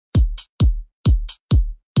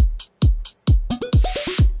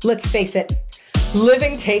Let's face it,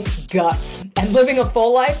 living takes guts, and living a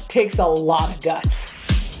full life takes a lot of guts.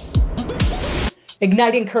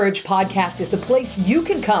 Igniting Courage podcast is the place you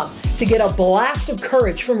can come to get a blast of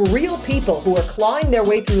courage from real people who are clawing their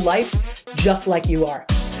way through life just like you are.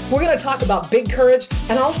 We're going to talk about big courage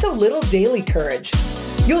and also little daily courage.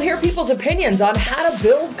 You'll hear people's opinions on how to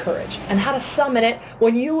build courage and how to summon it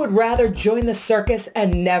when you would rather join the circus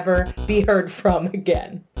and never be heard from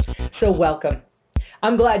again. So welcome.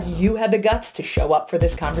 I'm glad you had the guts to show up for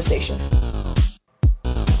this conversation.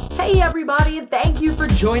 Hey everybody, and thank you for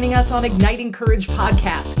joining us on Igniting Courage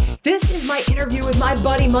podcast. This is my interview with my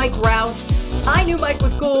buddy Mike Rouse. I knew Mike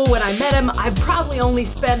was cool when I met him. I've probably only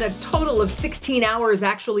spent a total of 16 hours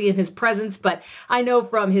actually in his presence, but I know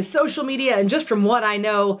from his social media and just from what I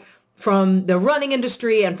know from the running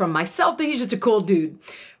industry and from myself that he's just a cool dude.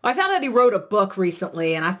 I found out he wrote a book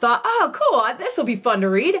recently and I thought, oh, cool, this will be fun to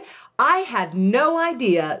read. I had no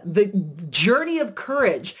idea the journey of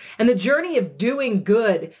courage and the journey of doing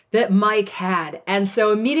good that Mike had. And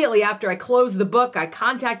so immediately after I closed the book, I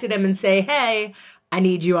contacted him and say, hey, I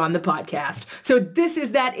need you on the podcast. So this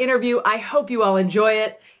is that interview. I hope you all enjoy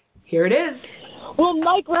it. Here it is. Well,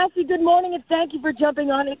 Mike Rousey, good morning, and thank you for jumping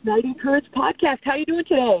on Igniting Courage podcast. How are you doing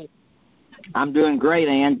today? I'm doing great,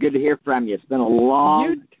 Ann. Good to hear from you. It's been a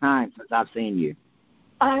long time since I've seen you.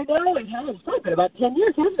 I know, it has. It's probably been about 10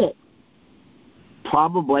 years, hasn't it?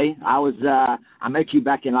 Probably. I met you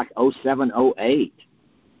back in like 07, 08.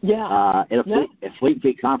 Yeah. At a Fleet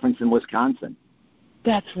Feet conference in Wisconsin.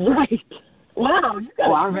 That's right. Wow, you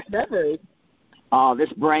got a great memory. Oh,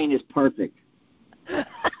 this brain is perfect.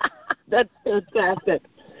 That's fantastic.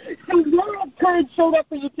 So what courage showed up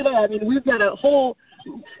for you today? I mean, we've got a whole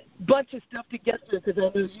bunch of stuff to get through because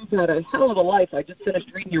I know you've got a hell of a life. I just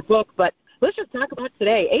finished reading your book, but let's just talk about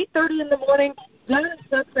today. 8:30 in the morning, done at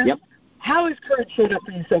sunset. Yep. How has courage showed up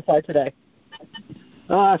for you so far today?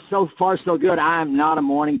 So far, so good. I'm not a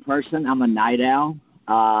morning person. I'm a night owl.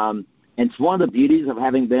 It's one of the beauties of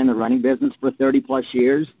having been in the running business for 30-plus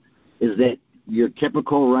years is that your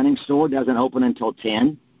typical running store doesn't open until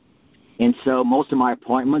 10. And so most of my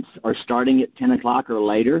appointments are starting at 10 o'clock or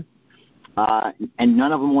later. And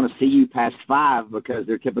none of them want to see you past 5 because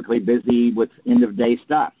they're typically busy with end-of-day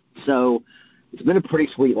stuff. So it's been a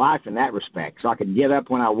pretty sweet life in that respect. So I could get up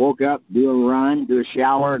when I woke up, do a run, do a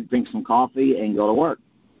shower, drink some coffee, and go to work.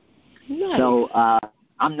 Nice. So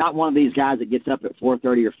I'm not one of these guys that gets up at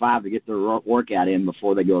 4:30 or 5 to get their workout in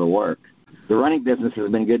before they go to work. The running business has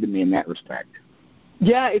been good to me in that respect.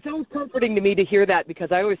 Yeah, it's always comforting to me to hear that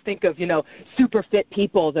because I always think of, super fit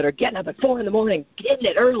people that are getting up at 4 in the morning, getting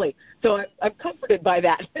it early. So I'm comforted by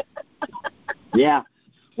that. Yeah.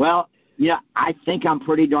 Well, I think I'm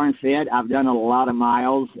pretty darn fit. I've done a lot of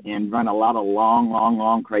miles and run a lot of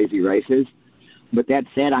long, crazy races. But that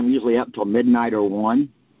said, I'm usually up till midnight or 1.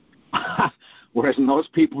 Whereas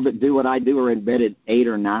most people that do what I do are in bed at 8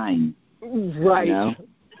 or 9. Right.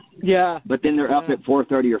 Yeah. But then they're up at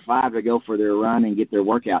 4:30 or 5 to go for their run and get their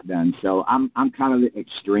workout done. So I'm kind of the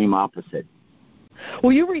extreme opposite.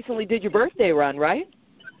 Well, you recently did your birthday run, right?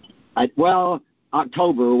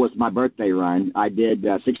 October was my birthday run. I did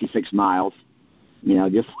 66 miles.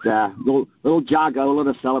 Just little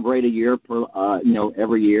joggo to celebrate a year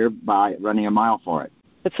every year by running a mile for it.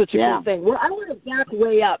 That's such a cool thing. Well, I want to back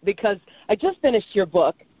way up because I just finished your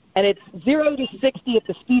book, and it's 0 to 60 at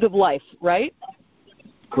the speed of life, right?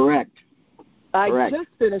 Correct. I just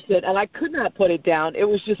finished it, and I could not put it down. It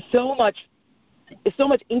was just so much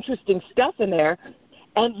interesting stuff in there.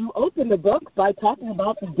 And you open the book by talking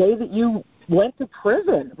about the day that you went to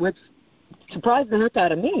prison, which surprised the heck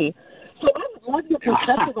out of me. So I would love your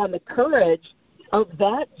perspective on the courage of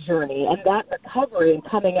that journey and that recovery and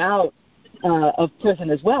coming out of prison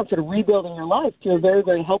as well, sort of rebuilding your life to a very,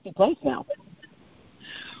 very healthy place now.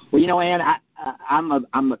 Well, Ann,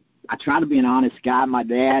 I try to be an honest guy. My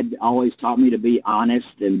dad always taught me to be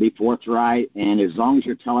honest and be forthright, and as long as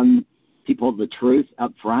you're telling people the truth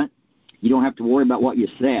up front, you don't have to worry about what you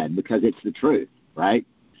said because it's the truth, right?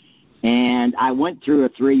 And I went through a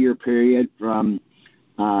 3-year period from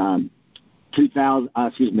from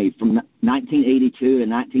 1982 to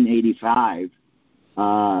 1985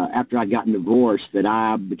 after I'd gotten divorced that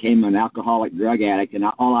I became an alcoholic drug addict, and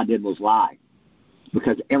all I did was lie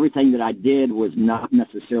because everything that I did was not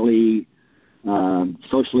necessarily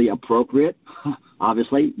socially appropriate,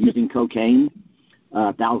 obviously, using cocaine,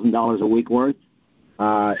 $1,000 a week worth.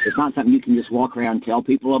 It's not something you can just walk around and tell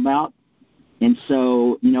people about. And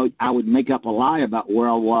so, I would make up a lie about where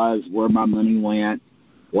I was, where my money went,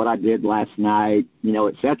 what I did last night,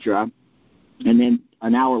 et cetera. And then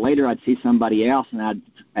an hour later, I'd see somebody else, and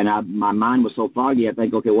my mind was so foggy, I'd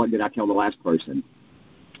think, okay, what did I tell the last person?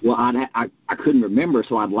 Well, I couldn't remember,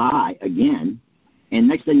 so I'd lie again. And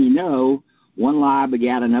next thing you know, one lie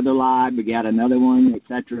begat another one,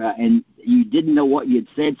 etc. And you didn't know what you'd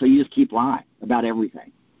said, so you just keep lying about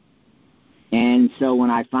everything. And so when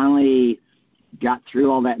I finally got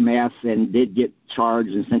through all that mess and did get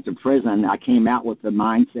charged and sent to prison, I came out with the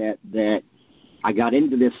mindset that I got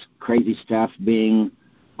into this crazy stuff being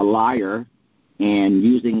a liar and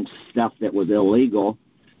using stuff that was illegal.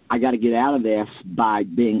 I got to get out of this by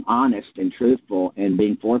being honest and truthful and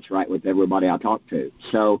being forthright with everybody I talk to.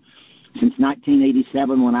 So since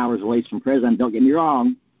 1987, when I was released from prison, don't get me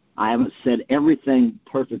wrong, I haven't said everything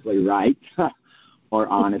perfectly right or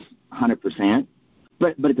honest 100%.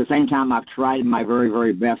 But at the same time, I've tried my very,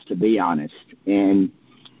 very best to be honest. And,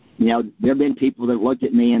 you know, there have been people that looked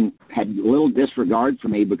at me and had little disregard for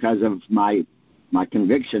me because of my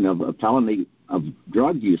conviction of felony of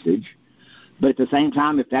drug usage. But at the same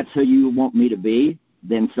time, if that's who you want me to be,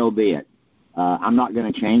 then so be it. I'm not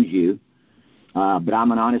going to change you. But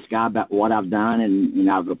I'm an honest guy about what I've done, and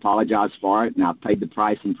I've apologized for it, and I've paid the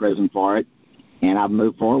price in prison for it, and I've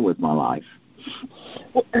moved forward with my life.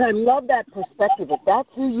 Well, and I love that perspective. If that's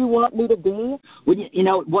who you want me to be. Well, you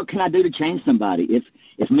know, what can I do to change somebody?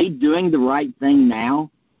 If me doing the right thing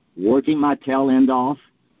now, working my tail end off,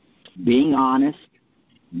 being honest,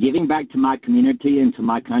 giving back to my community and to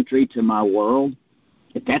my country, to my world,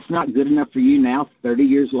 if that's not good enough for you now, 30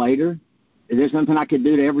 years later, there's nothing I could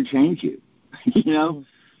do to ever change you, you know?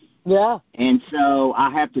 Yeah. And so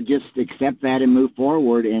I have to just accept that and move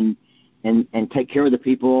forward and take care of the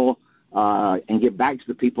people and give back to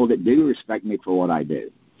the people that do respect me for what I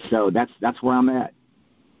do. So that's where I'm at.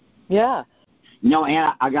 Yeah. You know,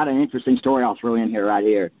 Ann, I got an interesting story I'll throw in here right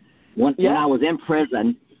here. When I was in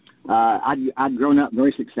prison, I'd grown up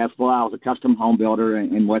very successful. I was a custom home builder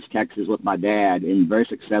in West Texas with my dad, and very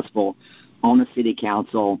successful on the city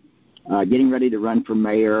council, getting ready to run for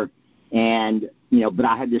mayor. And, you know, but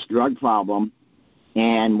I had this drug problem,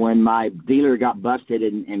 and when my dealer got busted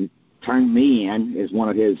and turned me in as one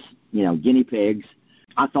of his, you know, guinea pigs,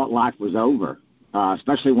 I thought life was over,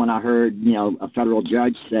 especially when I heard, you know, a federal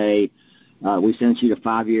judge say, we sent you to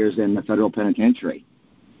 5 years in the federal penitentiary.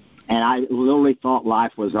 And I literally thought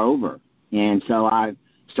life was over. And so I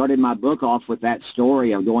started my book off with that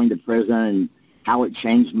story of going to prison and how it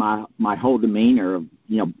changed my whole demeanor of,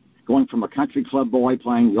 you know, going from a country club boy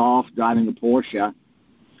playing golf, driving a Porsche,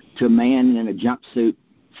 to a man in a jumpsuit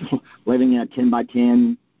living in a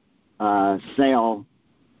 10-by-10 cell,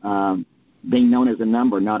 being known as a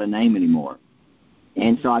number, not a name anymore.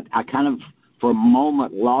 And so I kind of, for a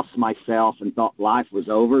moment, lost myself and thought life was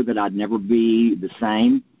over, that I'd never be the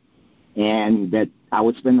same, and that I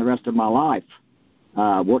would spend the rest of my life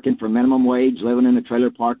working for minimum wage, living in a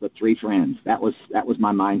trailer park with 3 friends. That was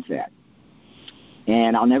my mindset.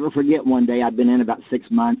 And I'll never forget one day, I'd been in about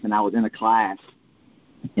 6 months, and I was in a class,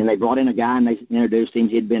 and they brought in a guy, and they introduced him.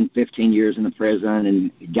 He'd been 15 years in the prison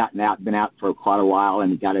and been out for quite a while,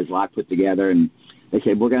 and got his life put together. And they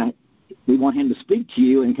said, we want him to speak to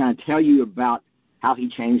you and kind of tell you about how he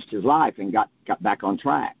changed his life and got back on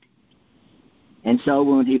track. And so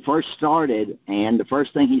when he first started, and the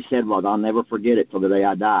first thing he said was, I'll never forget it till the day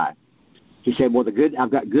I die. He said, well,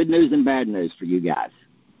 I've got good news and bad news for you guys.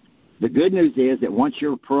 The good news is that once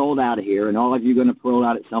you're paroled out of here, and all of you are going to parole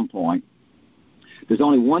out at some point, there's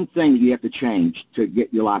only one thing that you have to change to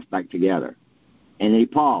get your life back together. And then he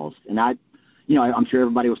paused, and I'm sure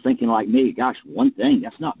everybody was thinking like me, gosh, one thing,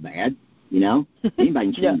 that's not bad, you know?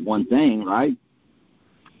 Anybody can change one thing, right?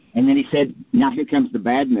 And then he said, now here comes the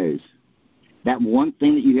bad news. That one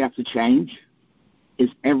thing that you have to change is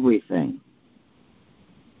everything.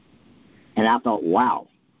 And I thought, wow,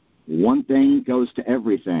 one thing goes to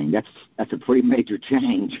everything. That's a pretty major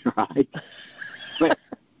change, right? But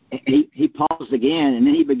he paused again, and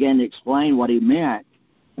then he began to explain what he meant.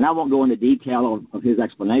 And I won't go into detail of his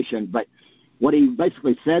explanation, but what he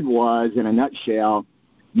basically said was, in a nutshell,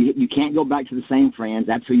 you can't go back to the same friends.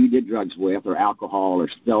 That's who you did drugs with, or alcohol, or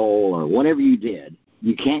stole, or whatever you did.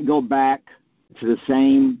 You can't go back to the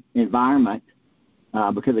same environment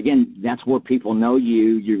because, again, that's where people know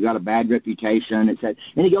you. You've got a bad reputation. And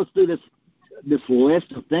he goes through this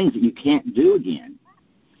list of things that you can't do again.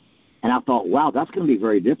 And I thought, wow, that's going to be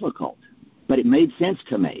very difficult. But it made sense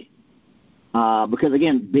to me because,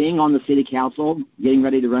 again, being on the city council, getting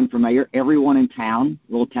ready to run for mayor, everyone in town,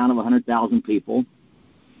 little town of 100,000 people,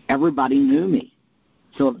 everybody knew me.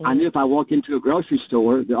 So I knew if I walked into a grocery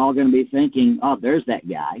store, they're all going to be thinking, oh, there's that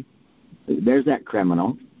guy. There's that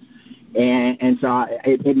criminal. And so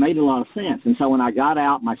it made a lot of sense. And so when I got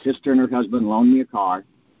out, my sister and her husband loaned me a car.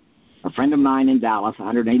 A friend of mine in Dallas,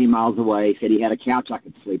 180 miles away, said he had a couch I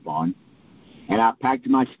could sleep on. And I packed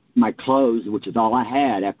my clothes, which is all I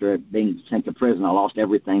had after being sent to prison. I lost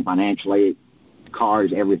everything financially,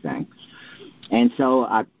 cars, everything. And so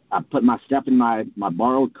I put my stuff in my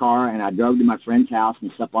borrowed car, and I drove to my friend's house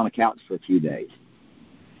and slept on a couch for a few days.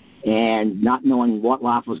 And not knowing what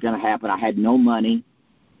life was going to happen, I had no money.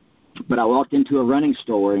 But I walked into a running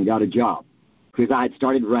store and got a job because I had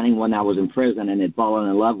started running when I was in prison and had fallen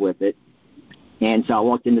in love with it. And so I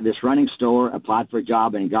walked into this running store, applied for a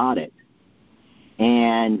job, and got it.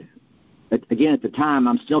 And again, at the time,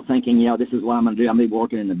 I'm still thinking, this is what I'm going to do. I'm going to be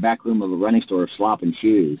working in the back room of a running store slopping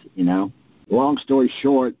shoes, Long story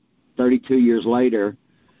short, 32 years later,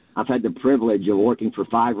 I've had the privilege of working for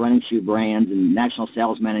 5 running shoe brands and national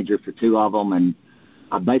sales manager for 2 of them, and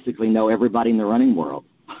I basically know everybody in the running world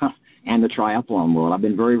and the triathlon world. I've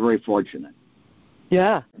been very, very fortunate.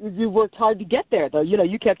 Yeah. You worked hard to get there, though.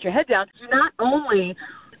 You kept your head down. You not only,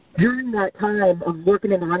 during that time of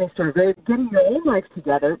working in the running store, getting your own life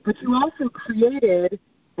together, but you also created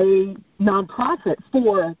a nonprofit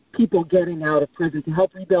for people getting out of prison to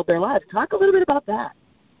help rebuild their lives. Talk a little bit about that.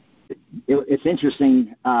 It's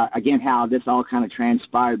interesting, again, how this all kind of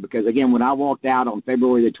transpired because, again, when I walked out on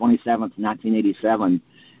February the 27th, 1987,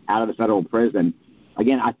 out of the federal prison,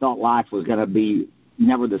 again, I thought life was going to be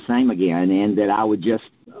never the same again and that I would just,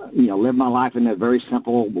 live my life in a very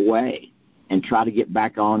simple way and try to get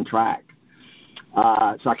back on track.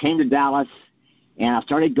 So I came to Dallas, and I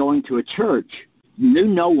started going to a church. Knew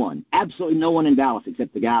no one, absolutely no one in Dallas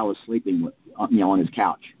except the guy I was sleeping with, on his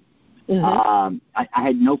couch. Mm-hmm. I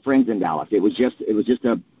had no friends in Dallas. It was just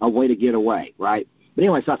a way to get away, right? But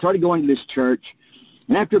anyway, so I started going to this church,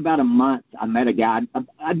 and after about a month, I met a guy.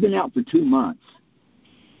 I'd been out for 2 months,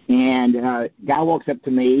 and a guy walks up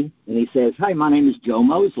to me, and he says, "Hi, my name is Joe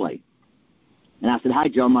Mosley." And I said, "Hi,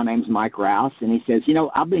 Joe, my name's Mike Rouse." And he says,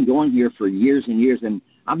 "I've been going here for years and years, and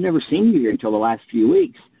I've never seen you here until the last few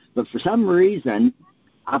weeks. But for some reason,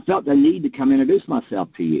 I felt the need to come introduce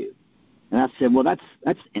myself to you." And I said, "Well, that's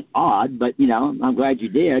odd, but, I'm glad you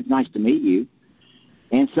did. It's nice to meet you."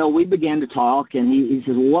 And so we began to talk, and he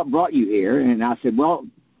says, "Well, what brought you here?" And I said, "Well,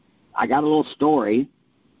 I got a little story.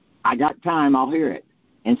 I got time. I'll hear it."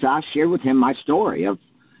 And so I shared with him my story of,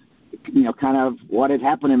 kind of what had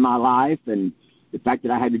happened in my life and the fact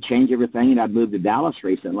that I had to change everything, and I'd moved to Dallas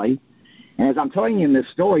recently. And as I'm telling him this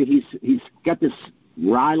story, he's got this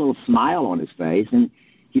wry little smile on his face, and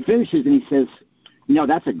he finishes and he says,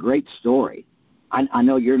 "That's a great story. I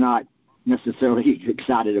know you're not necessarily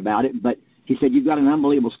excited about it, but," he said, "you've got an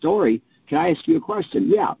unbelievable story. Can I ask you a question?"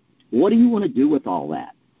 "Yeah." "What do you want to do with all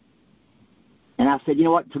that?" And I said, "You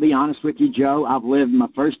know what, to be honest with you, Joe, I've lived my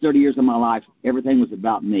first 30 years of my life, everything was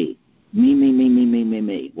about me. Me, me, me, me, me, me,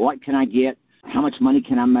 me. What can I get? How much money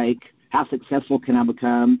can I make? How successful can I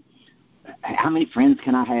become? How many friends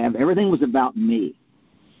can I have?" Everything was about me.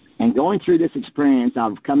 And going through this experience,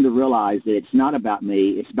 I've come to realize that it's not about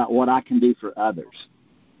me. It's about what I can do for others.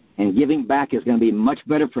 And giving back is going to be much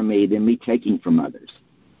better for me than me taking from others.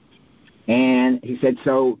 And he said,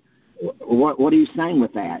 "So what are you saying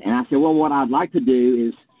with that?" And I said, "Well, what I'd like to do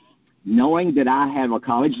is, knowing that I have a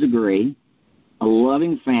college degree, a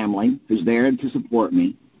loving family who's there to support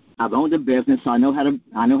me. I've owned a business, so I know how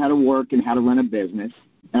to work and how to run a business.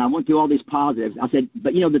 And I went through all these positives." I said,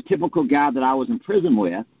 "But, the typical guy that I was in prison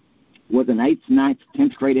with an 8th, 9th,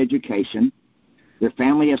 10th grade education. Their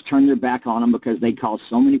family has turned their back on them because they caused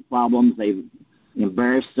so many problems. They've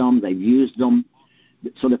embarrassed them. They've used them.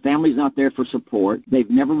 So the family's not there for support. They've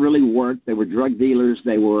never really worked. They were drug dealers.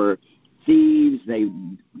 They were thieves. They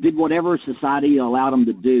did whatever society allowed them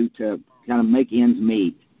to do to kind of make ends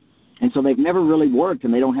meet. And so they've never really worked,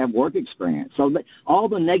 and they don't have work experience. So all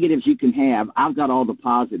the negatives you can have, I've got all the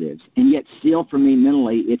positives. And yet still for me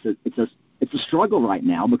mentally, it's a struggle right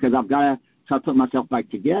now because I've got to try to put myself back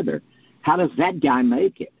together. How does that guy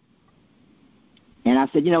make it?" And I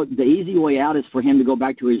said, the easy way out is for him to go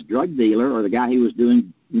back to his drug dealer or the guy he was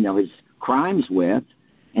doing, his crimes with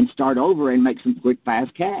and start over and make some quick,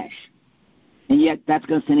 fast cash. And yet that's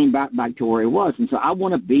going to send him back to where he was. And so I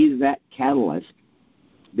want to be that catalyst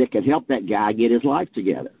that could help that guy get his life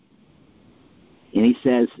together. And he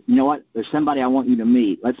says, "You know what, there's somebody I want you to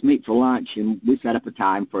meet. Let's meet for lunch." And we set up a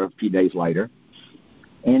time for a few days later.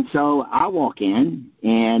 And so I walk in,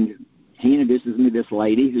 and he introduces me to this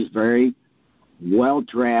lady who's very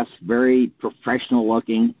well-dressed, very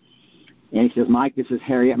professional-looking. And he says, "Mike, this is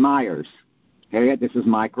Harriet Myers. Harriet, this is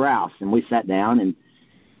Mike Rouse." And we sat down, and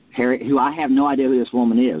Harriet, who I have no idea who this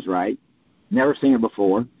woman is, right? Never seen her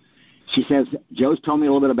before. she says, Joe's told me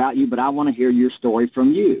a little bit about you, but I want to hear your story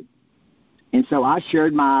from you. And so I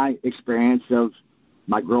shared my experience of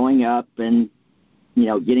my growing up and,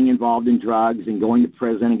 getting involved in drugs and going to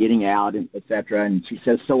prison and getting out, and et cetera. And she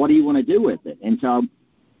says, so what do you want to do with it? And so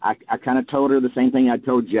I kind of told her the same thing I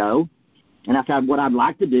told Joe. And I thought what I'd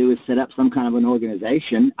like to do is set up some kind of an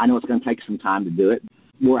organization. I know it's going to take some time to do it,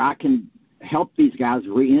 where I can help these guys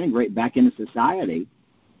reintegrate back into society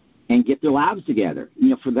and get their lives together.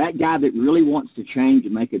 For that guy that really wants to change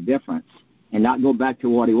and make a difference and not go back to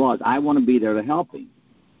what he was, I want to be there to help him.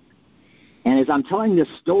 And as I'm telling this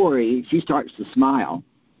story, she starts to smile.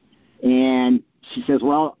 And she says,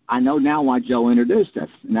 well, I know now why Joe introduced us.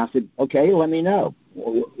 And I said, okay, let me know.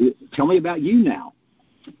 Tell me about you now.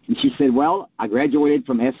 And she said, well, I graduated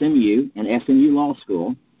from SMU and SMU Law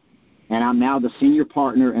School, and I'm now the senior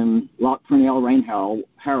partner in Locke Purnell Rain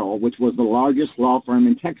Harrell, which was the largest law firm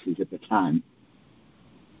in Texas at the time.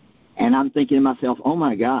 And I'm thinking to myself, oh,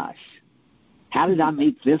 my gosh, how did I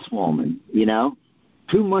meet this woman,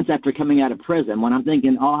 2 months after coming out of prison, when I'm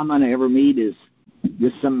thinking all I'm going to ever meet is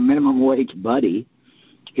just some minimum wage buddy.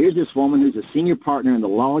 Here's this woman who's a senior partner in the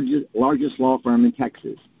largest law firm in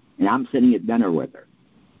Texas, and I'm sitting at dinner with her.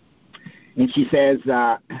 And she says,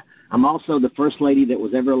 I'm also the first lady that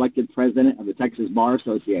was ever elected president of the Texas Bar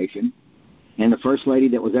Association, and the first lady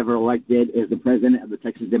that was ever elected as the president of the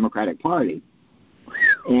Texas Democratic Party.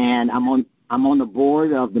 And I'm on the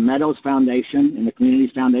board of the Meadows Foundation and the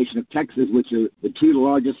Communities Foundation of Texas, which are the two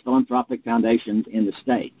largest philanthropic foundations in the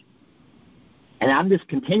state. And I'm just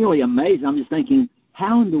continually amazed. I'm just thinking,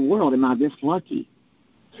 how in the world am I this lucky?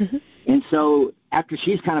 And so after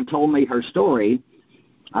she's kind of told me her story,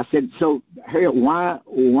 I said, so Harriet,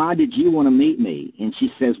 why did you want to meet me? And she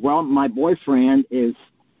says, well, my boyfriend is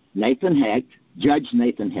Nathan Hecht, Judge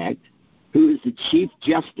Nathan Hecht, who is the Chief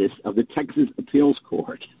Justice of the Texas Appeals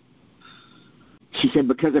Court. She said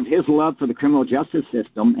because of his love for the criminal justice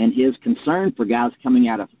system and his concern for guys coming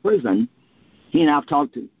out of prison, he and I have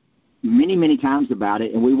talked many, many times about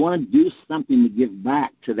it, and we want to do something to give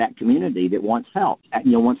back to that community that wants help,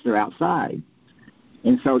 once they're outside.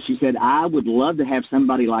 And so she said, I would love to have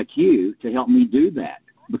somebody like you to help me do that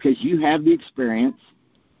because you have the experience.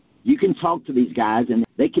 You can talk to these guys, and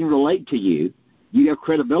they can relate to you. You have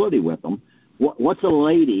credibility with them. What's a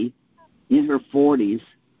lady in her 40s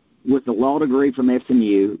with a law degree from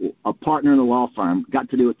SMU, a partner in a law firm, got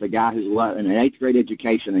to do with a guy who's in an 8th grade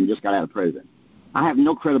education and just got out of prison? I have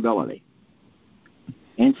no credibility.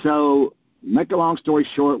 And so, make a long story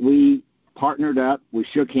short, we partnered up, we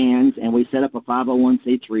shook hands, and we set up a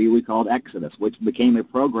 501c3 we called Exodus, which became a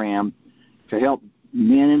program to help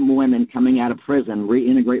men and women coming out of prison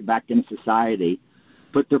reintegrate back into society,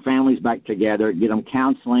 put their families back together, get them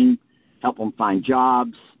counseling, help them find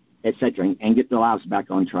jobs, etc., and get their lives back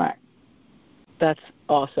on track. That's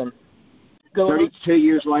awesome. 32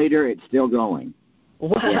 years later, it's still going.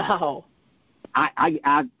 Wow. Yeah.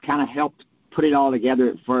 I kind of helped put it all together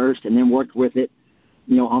at first and then worked with it,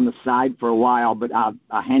 on the side for a while, but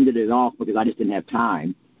I handed it off because I just didn't have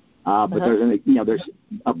time. But there's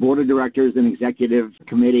a board of directors, an executive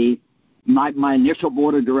committee. My initial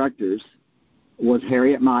board of directors was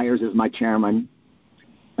Harriet Myers as my chairman,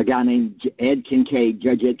 a guy named Ed Kincaid,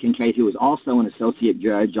 Judge Ed Kincaid, who was also an associate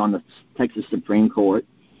judge on the Texas Supreme Court,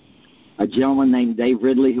 a gentleman named Dave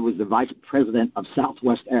Ridley, who was the vice president of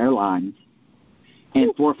Southwest Airlines,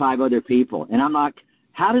 and 4 or 5 other people. And I'm like,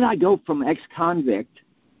 how did I go from ex-convict,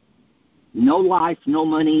 no life, no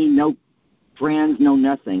money, no friends, no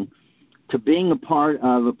nothing, to being a part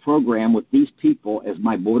of a program with these people as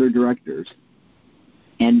my board of directors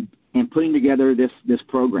and putting together this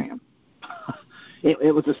program?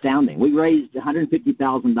 It was astounding. We raised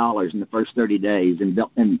 $150,000 in the first 30 days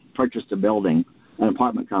and purchased a building, an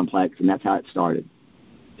apartment complex, and that's how it started.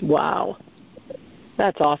 Wow.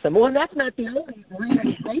 That's awesome. Well, and that's not the only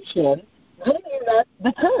organization. What about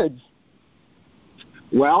the Kurds?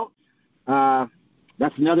 Well,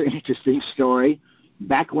 that's another interesting story.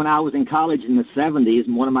 Back when I was in college in the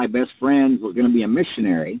 70s, one of my best friends was going to be a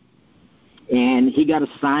missionary, and he got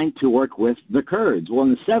assigned to work with the Kurds. Well, in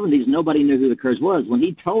the 70s, nobody knew who the Kurds was. When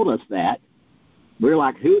he told us that, we were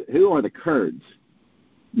like, who are the Kurds?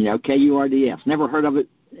 KURDS. Never heard of it.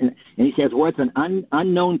 And he says, well, it's an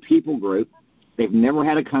unknown people group. They've never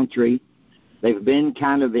had a country. They've been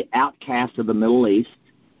kind of the outcasts of the Middle East,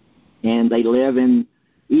 and they live in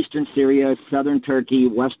eastern Syria, southern Turkey,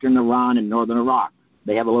 western Iran, and northern Iraq.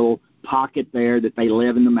 They have a little pocket there that they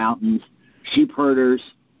live in the mountains, sheep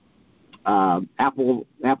herders, apple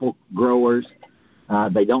growers.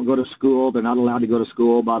 They don't go to school. They're not allowed to go to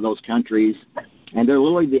school by those countries, and they're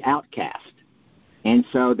literally the outcast. And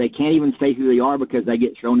so they can't even say who they are because they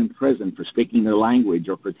get thrown in prison for speaking their language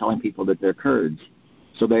or for telling people that they're Kurds.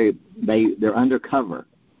 So they're undercover,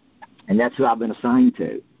 and that's who I've been assigned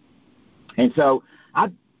to. And so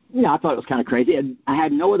I thought it was kind of crazy. And I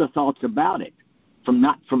had no other thoughts about it from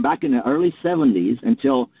back in the early 70s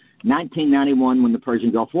until 1991 when the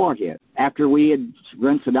Persian Gulf War hit. After we had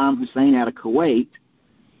run Saddam Hussein out of Kuwait,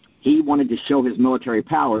 he wanted to show his military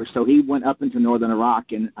power, so he went up into northern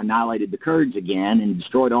Iraq and annihilated the Kurds again and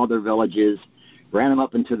destroyed all their villages, ran them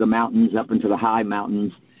up into the mountains, up into the high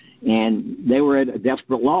mountains, and they were at a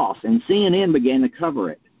desperate loss. And CNN began to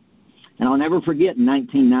cover it. And I'll never forget in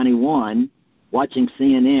 1991 watching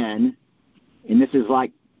CNN, and this is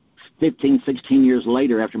like 15, 16 years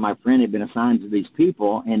later after my friend had been assigned to these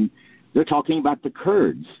people, and they're talking about the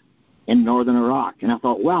Kurds in northern Iraq. And I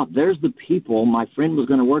thought, wow, there's the people my friend was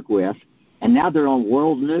going to work with, and now they're on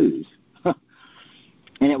world news.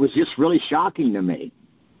 And it was just really shocking to me.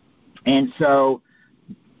 And so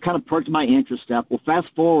kind of perked my interest up. Well,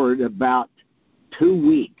 fast forward about 2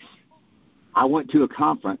 weeks, I went to a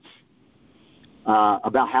conference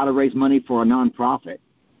about how to raise money for a nonprofit.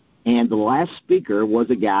 And the last speaker was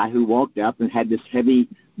a guy who walked up and had this heavy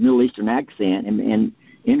Middle Eastern accent and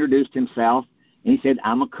introduced himself. And he said,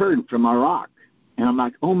 I'm a Kurd from Iraq. And I'm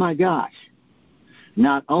like, oh, my gosh.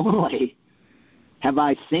 Not only have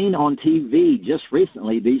I seen on TV just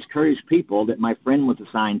recently these Kurdish people that my friend was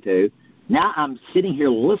assigned to, now I'm sitting here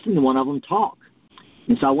listening to one of them talk.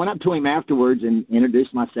 And so I went up to him afterwards and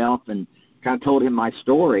introduced myself and kind of told him my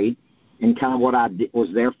story and kind of what I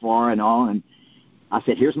was there for and all. And I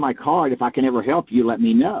said, here's my card. If I can ever help you, let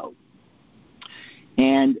me know.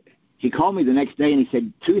 And he called me the next day and he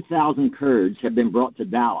said 2,000 Kurds have been brought to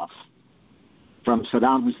Dallas from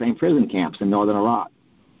Saddam Hussein prison camps in northern Iraq.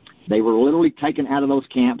 They were literally taken out of those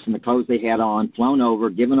camps in the clothes they had on, flown over,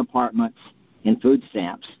 given apartments and food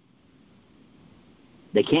stamps.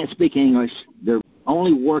 They can't speak English. Their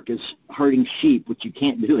only work is herding sheep, which you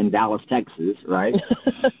can't do in Dallas, Texas, right?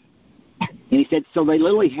 And he said, so they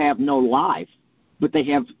literally have no life, but they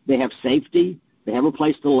have safety, they have a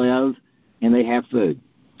place to live, and they have food.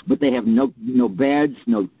 But they have no beds,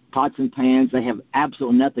 no pots and pans. They have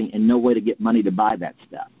absolutely nothing and no way to get money to buy that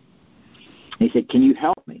stuff. And he said, can you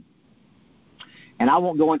help me? And I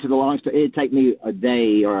won't go into the long story. It'd take me a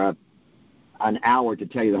day or an hour to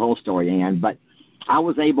tell you the whole story, Ann, but I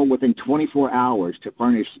was able within 24 hours to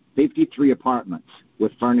furnish 53 apartments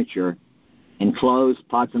with furniture and clothes,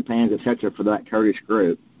 pots and pans, etc. for that Kurdish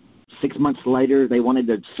group. 6 months later, they wanted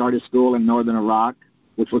to start a school in northern Iraq,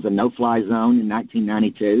 which was a no-fly zone in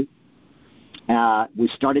 1992. We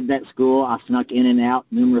started that school. I snuck in and out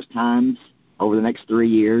numerous times over the next 3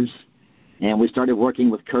 years. And we started working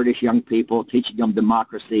with Kurdish young people, teaching them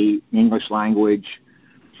democracy, English language,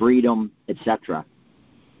 freedom, etc.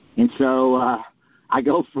 And so I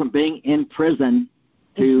go from being in prison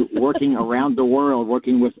to working around the world,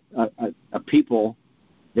 working with a people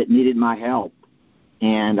that needed my help.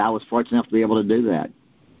 And I was fortunate enough to be able to do that.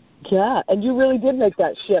 Yeah, and you really did make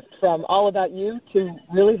that shift from all about you to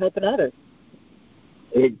really helping others.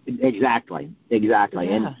 Exactly. Yeah.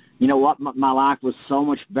 And you know what? My life was so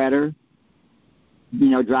much better,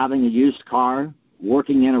 driving a used car,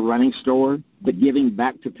 working in a running store, but giving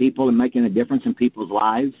back to people and making a difference in people's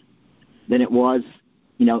lives than it was,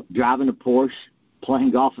 driving a Porsche,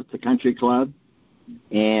 playing golf at the country club,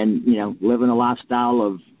 and, living a lifestyle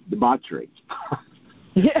of debauchery.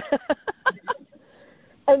 Yeah.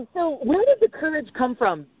 And so where did the courage come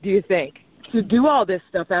from, do you think, to do all this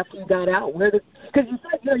stuff after you got out? Because you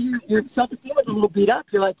said your self-esteem was a little beat up.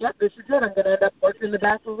 You're like, yep, this is it. I'm going to end up working in the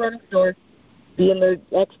back of a running store, being the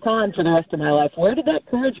ex-con for the rest of my life. Where did that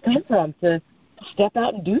courage come from to step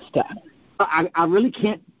out and do stuff? I really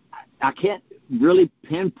can't really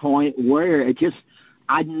pinpoint where. It just,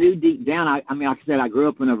 I knew deep down. I mean, like I said, I grew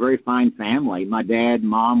up in a very fine family. My dad and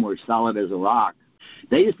mom were solid as a rock.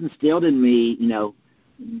 They just instilled in me,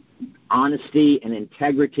 honesty and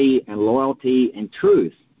integrity and loyalty and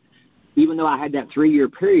truth, even though I had that 3-year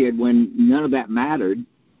period when none of that mattered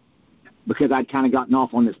because I'd kind of gotten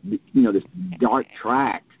off on this, this dark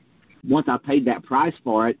track. Once I paid that price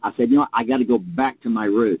for it, I said, I got to go back to my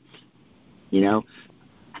roots.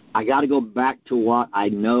 I got to go back to what I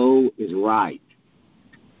know is right.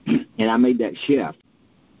 And I made that shift.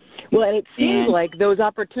 Well, and it seems like those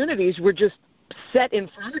opportunities were just set in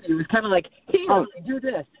front of you. It was kind of like, here, do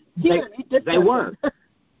this. Here, they were.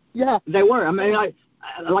 Yeah. They were. I mean,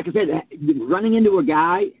 like I said, running into a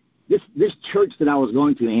guy, this church that I was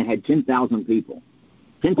going to, and had 10,000 people,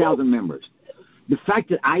 10,000 members. The fact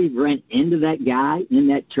that I ran into that guy in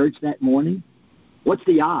that church that morning, what's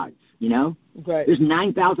the odds, Right. There's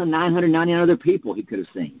 9,999 other people he could have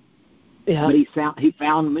seen. Yeah. But he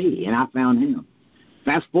found me, and I found him.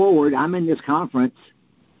 Fast forward, I'm in this conference,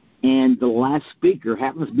 and the last speaker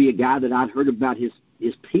happens to be a guy that I'd heard about his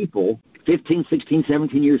people 15, 16,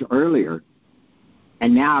 17 years earlier,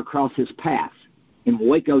 and now I cross his path in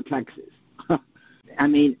Waco, Texas. I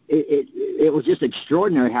mean, it was just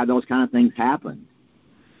extraordinary how those kind of things happen.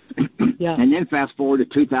 Yeah. And then fast forward to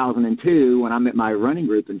 2002, when I met my running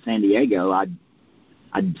group in San Diego.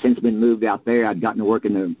 I'd since been moved out there. I'd gotten to work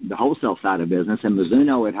in the wholesale side of business, and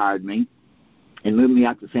Mizuno had hired me and moved me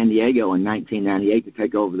out to San Diego in 1998 to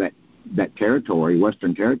take over that territory,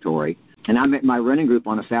 Western Territory. And I met my running group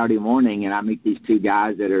on a Saturday morning, and I meet these two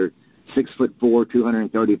guys that are 6'4",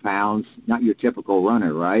 230 pounds, not your typical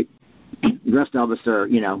runner, right? The rest of us are,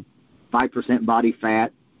 5% body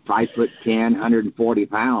fat, 5'10", 140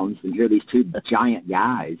 pounds, and here are these two giant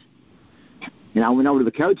guys. And I went over to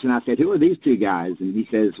the coach and I said, "Who are these two guys?" And he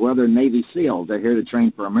says, "Well, they're Navy SEALs. They're here to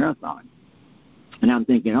train for a marathon." And I'm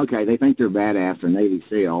thinking, okay, they think they're badass. They're Navy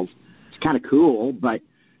SEALs. It's kind of cool, but,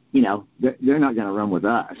 they're not going to run with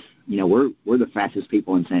us. We're the fastest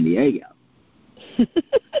people in San Diego.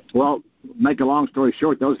 Well, make a long story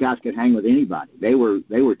short, those guys could hang with anybody. They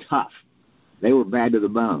were tough. They were bad to the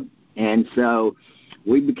bone. And so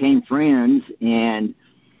we became friends, and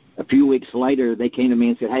a few weeks later, they came to me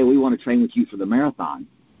and said, "Hey, we want to train with you for the marathon.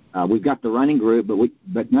 We've got the running group,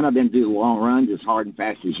 but none of them do the long runs as hard and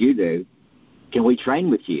fast as you do. Can we train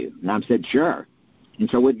with you?" And I said, "Sure." And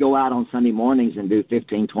so we'd go out on Sunday mornings and do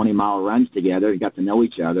 15, 20-mile runs together and got to know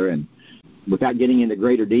each other. And without getting into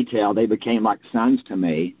greater detail, they became like sons to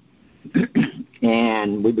me.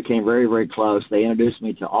 And we became very, very close. They introduced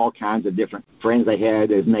me to all kinds of different friends they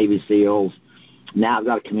had as Navy SEALs. Now I've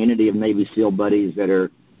got a community of Navy SEAL buddies that are,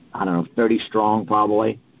 30 strong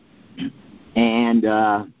probably. And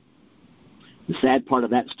the sad part of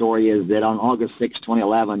that story is that on August 6,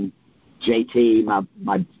 2011, JT,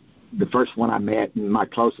 the first one I met and my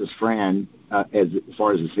closest friend as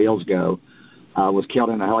far as the SEALs go, was killed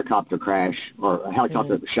in a helicopter crash, or a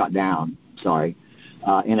helicopter that was shot down,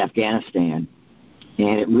 in Afghanistan.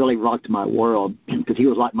 And it really rocked my world because he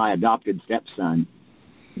was like my adopted stepson.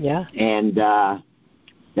 Yeah. And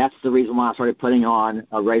that's the reason why I started putting on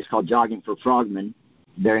a race called Jogging for Frogmen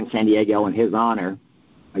there in San Diego in his honor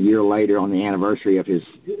a year later on the anniversary of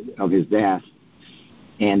his death.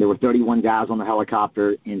 And there were 31 guys on the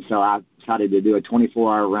helicopter, and so I decided to do a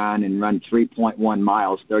 24-hour run and run 3.1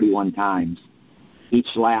 miles 31 times.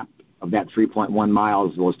 Each lap of that 3.1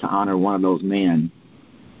 miles was to honor one of those men.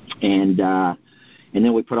 And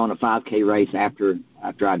then we put on a 5K race after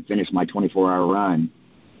I'd finished my 24-hour run.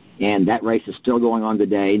 And that race is still going on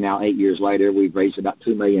today. Now, 8 years later, we've raised about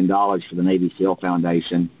 $2 million for the Navy SEAL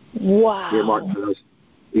Foundation. Wow.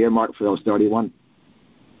 Earmarked for those 31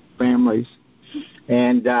 families.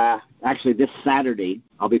 And actually, this Saturday,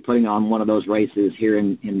 I'll be putting on one of those races here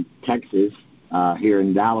in Texas, here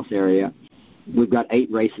in Dallas area. We've got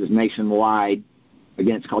 8 races nationwide.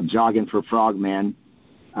 Again, it's called Jogging for Frogmen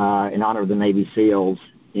in honor of the Navy SEALs.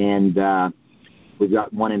 And we've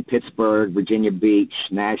got one in Pittsburgh, Virginia Beach,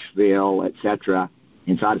 Nashville, etc.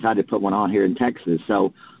 And so I decided to put one on here in Texas.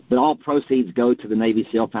 So, but all proceeds go to the Navy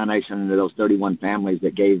SEAL Foundation and to those 31 families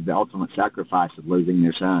that gave the ultimate sacrifice of losing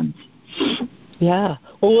their sons. Yeah.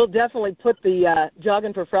 Well, we'll definitely put the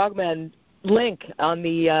Jogging for Frogmen link on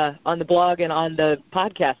the blog and on the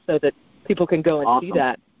podcast so that people can go and see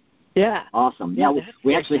that. Yeah. Awesome. Yeah,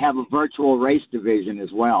 we actually have a virtual race division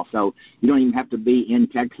as well, so you don't even have to be in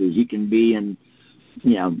Texas. You can be in,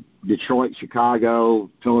 Detroit, Chicago,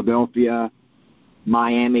 Philadelphia,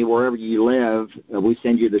 Miami, wherever you live. We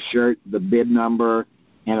send you the shirt, the bib number,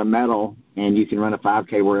 and a medal, and you can run a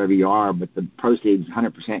 5K wherever you are, but the proceeds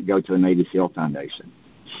 100% go to the Navy SEAL Foundation.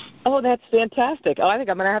 Oh, that's fantastic. Oh, I think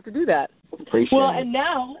I'm going to have to do that. Appreciate it. And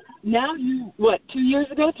now you, 3 years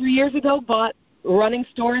ago, bought a running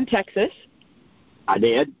store in Texas? I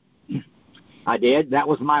did. That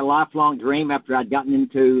was my lifelong dream after I'd gotten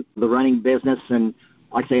into the running business. And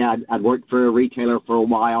like I say, I'd worked for a retailer for a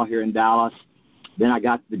while here in Dallas. Then I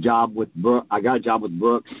got a job with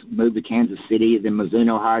Brooks, moved to Kansas City. Then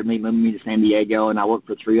Mizuno hired me, moved me to San Diego, and I worked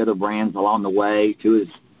for 3 other brands along the way, 2 as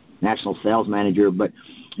national sales manager. But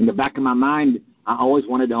in the back of my mind, I always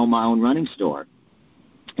wanted to own my own running store.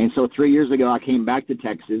 And so 3 years ago, I came back to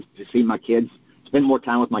Texas to see my kids, spend more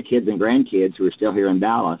time with my kids and grandkids who are still here in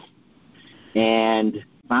Dallas. And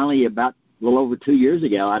finally, about a little over 2 years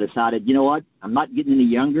ago, I decided, you know what, I'm not getting any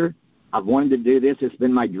younger. I've wanted to do this. It's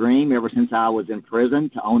been my dream ever since I was in prison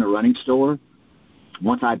to own a running store.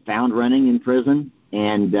 Once I'd found running in prison,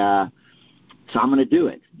 and so I'm going to do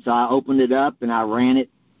it. So I opened it up, and I ran it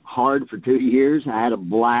hard for 2 years. I had a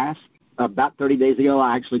blast. About 30 days ago,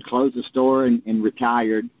 I actually closed the store and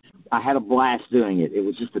retired. I had a blast doing it. It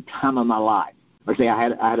was just the time of my life. Like I say,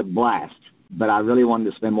 I had a blast, but I really wanted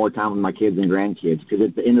to spend more time with my kids and grandkids, because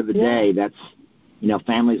at the end of the day, that's,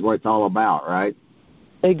 family's what it's all about, right?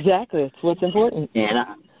 Exactly. It's what's important. And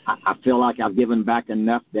I feel like I've given back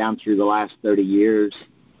enough down through the last 30 years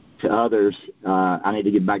to others. I need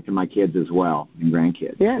to give back to my kids as well and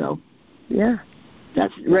grandkids. Yeah. So yeah.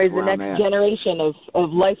 That's raise the where I'm next at. generation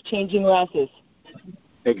of life-changing Rouses.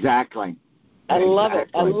 Exactly. I love it.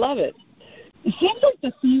 I love it. It seems like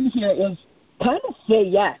the theme here is kind of say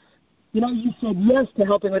yes. You said yes to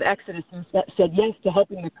helping with Exodus and said yes to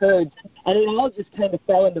helping the Kurds, and it all just kind of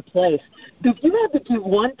fell into place. So if you had to give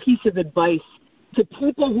one piece of advice to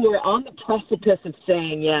people who are on the precipice of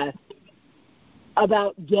saying yes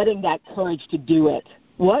about getting that courage to do it,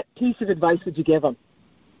 what piece of advice would you give them?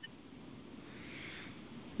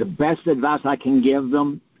 The best advice I can give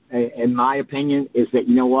them, in my opinion, is that,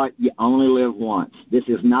 you know what, you only live once. This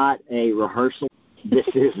is not a rehearsal. This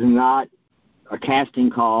is not a casting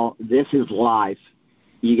call. This is life.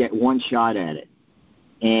 You get one shot at it.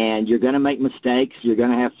 And you're going to make mistakes. You're going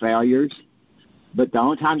to have failures. But the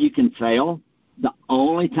only time you can fail,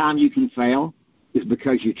 is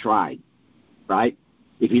because you tried, right?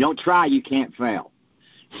 If you don't try, you can't fail.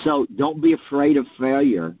 So don't be afraid of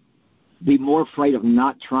failure. Be more afraid of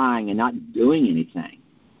not trying and not doing anything.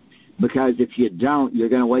 Because if you don't, you're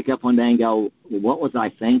going to wake up one day and go, what was I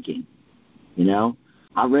thinking?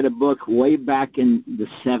 I read a book way back in the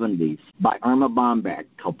 70s by Irma Bombeck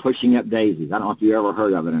called Pushing Up Daisies. I don't know if you ever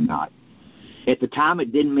heard of it or not. At the time,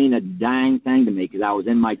 it didn't mean a dang thing to me because I was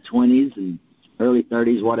in my 20s and early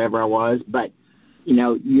 30s, whatever I was. But,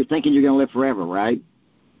 you're thinking you're going to live forever, right?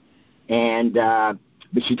 And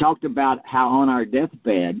but she talked about how on our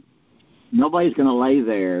deathbed, nobody's going to lay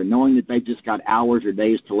there knowing that they've just got hours or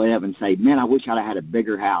days to live and say, man, I wish I'd had a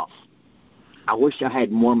bigger house. I wish I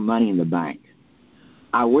had more money in the bank.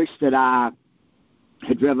 I wish that I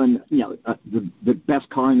had driven, the best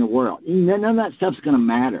car in the world. None of that stuff's going to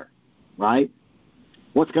matter, right?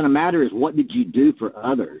 What's going to matter is what did you do for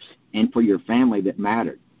others and for your family that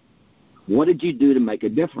mattered? What did you do to make a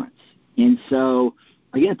difference? And so,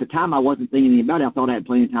 again, at the time I wasn't thinking anything about it. I thought I had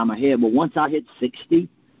plenty of time ahead. But once I hit 60,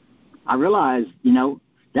 I realized,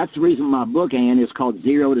 that's the reason my book, Ann, is called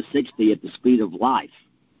 0 to 60 at the Speed of Life.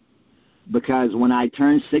 Because when I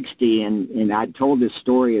turned 60, and I told this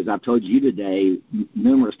story, as I've told you today,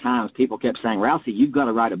 numerous times, people kept saying, Rousey, you've got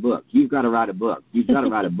to write a book. You've got to write a book. You've got to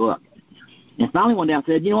write a book. And finally one day I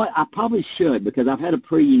said, you know what, I probably should, because I've had a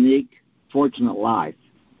pretty unique, fortunate life,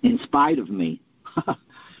 in spite of me.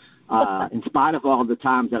 In spite of all the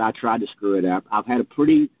times that I tried to screw it up, I've had a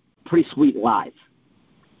pretty sweet life.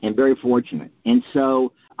 And very fortunate. And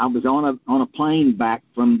so I was on a plane back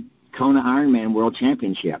from Kona Ironman World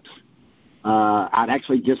Championships. I'd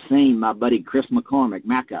actually just seen my buddy Chris McCormick,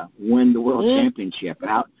 Macca, win the World Championship.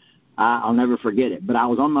 And I'll never forget it. But I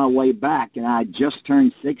was on my way back, and I just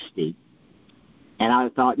turned 60. And I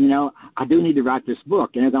thought, I do need to write this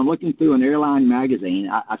book. And as I'm looking through an airline magazine,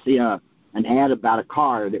 I see an ad about a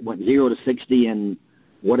car that went 0 to 60 in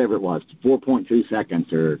whatever it was, 4.2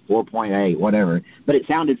 seconds or 4.8, whatever. But it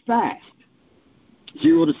sounded fast.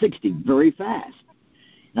 0 to 60, very fast.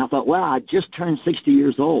 And I thought, wow, I just turned 60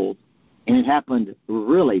 years old, and it happened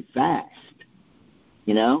really fast,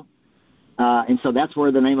 And so that's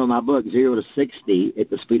where the name of my book, 0 to 60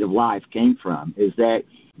 at the Speed of Life, came from, is that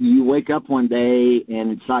you wake up one day,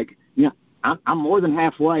 and it's like, I'm more than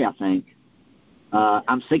halfway, I think.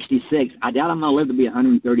 I'm 66. I doubt I'm going to live to be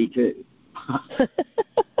 132.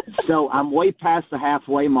 So I'm way past the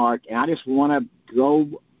halfway mark, and I just want to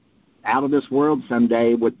go out of this world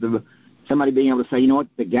someday with somebody being able to say, you know what,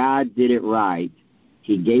 the guy did it right.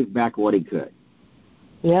 He gave back what he could.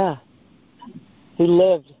 Yeah. He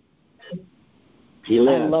lived. He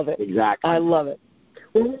lived. I love it. Exactly. I love it.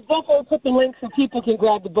 Well, we'll definitely put the link so people can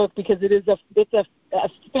grab the book, because it's a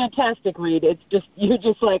fantastic read. It's just, you're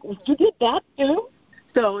just like, you did that too?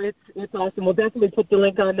 So it's awesome. We'll definitely put the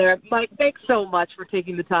link on there. Mike, thanks so much for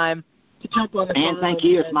taking the time to jump on the phone. And thank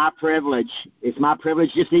you. It's my privilege. It's my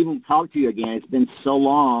privilege just to even talk to you again. It's been so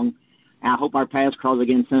long, and I hope our paths cross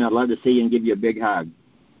again soon. I'd love to see you and give you a big hug.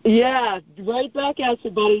 Yeah, right back at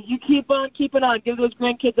you, buddy. You keep on keeping on. Give those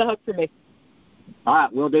grandkids a hug for me. All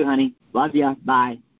right, will do, honey. Love ya. Bye.